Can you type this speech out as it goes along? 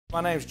My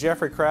name is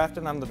Jeffrey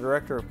Crafton. I'm the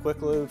Director of Quick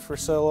Lubes for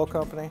Sayle Oil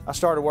Company. I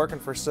started working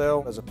for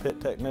Sayle as a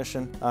pit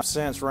technician. I've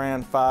since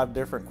ran 5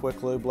 different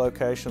Quick Lube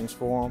locations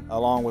for them,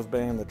 along with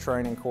being the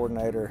training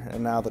coordinator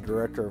and now the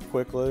Director of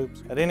Quick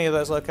Lubes. At any of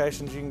those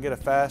locations, you can get a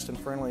fast and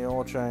friendly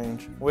oil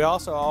change. We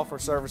also offer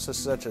services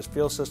such as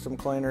fuel system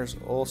cleaners,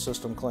 oil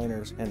system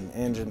cleaners, and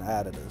engine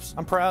additives.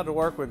 I'm proud to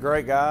work with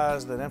great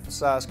guys that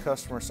emphasize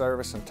customer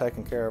service and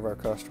taking care of our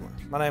customers.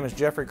 My name is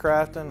Jeffrey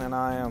Crafton, and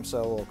I am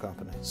Sayle Oil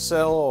Company.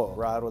 Sayle Oil,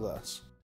 ride with us.